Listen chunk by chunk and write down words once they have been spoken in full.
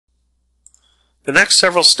The next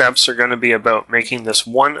several steps are going to be about making this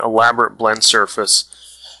one elaborate blend surface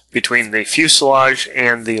between the fuselage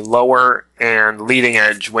and the lower and leading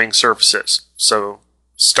edge wing surfaces. So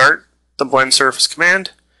start the blend surface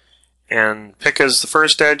command and pick as the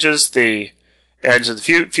first edges the edge of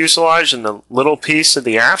the fuselage and the little piece of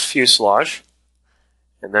the aft fuselage.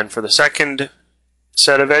 And then for the second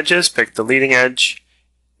set of edges, pick the leading edge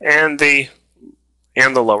and the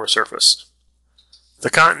lower surface. The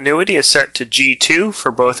continuity is set to G2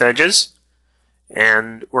 for both edges,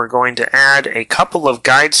 and we're going to add a couple of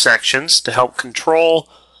guide sections to help control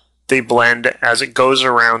the blend as it goes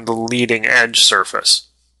around the leading edge surface.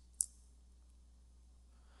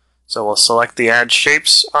 So we'll select the Add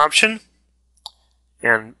Shapes option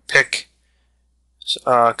and pick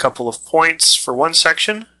a couple of points for one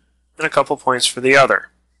section and a couple points for the other.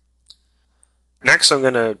 Next, I'm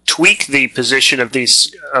going to tweak the position of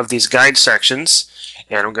these guide sections,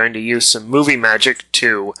 and I'm going to use some movie magic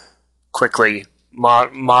to quickly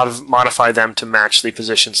modify them to match the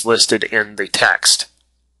positions listed in the text.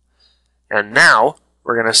 And now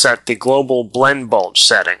we're going to set the global blend bulge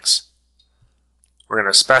settings. We're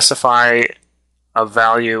going to specify a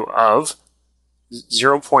value of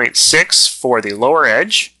 0.6 for the lower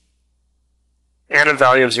edge and a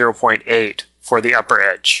value of 0.8 for the upper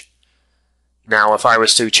edge. Now, if I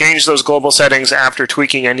was to change those global settings after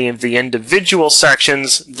tweaking any of the individual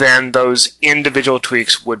sections, then those individual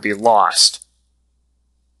tweaks would be lost.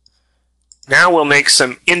 Now we'll make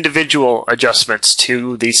some individual adjustments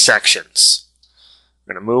to these sections.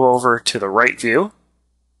 I'm going to move over to the right view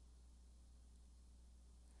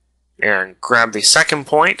and grab the second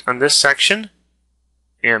point on this section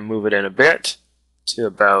and move it in a bit to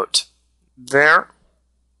about there.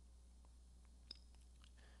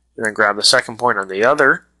 And then grab the second point on the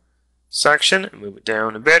other section and move it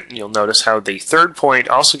down a bit. And you'll notice how the third point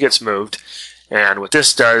also gets moved. And what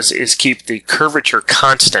this does is keep the curvature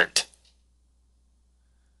constant.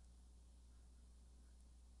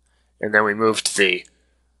 And then we move to the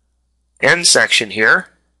end section here,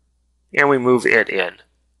 and we move it in,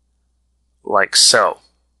 like so.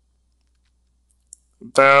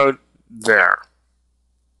 About there.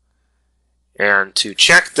 And to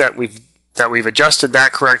check that we've adjusted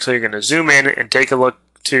that correctly, you're going to zoom in and take a look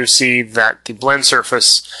to see that the blend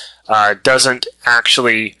surface doesn't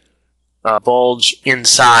actually bulge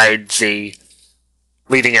inside the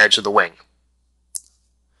leading edge of the wing.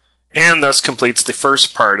 And thus completes the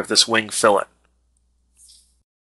first part of this wing fillet.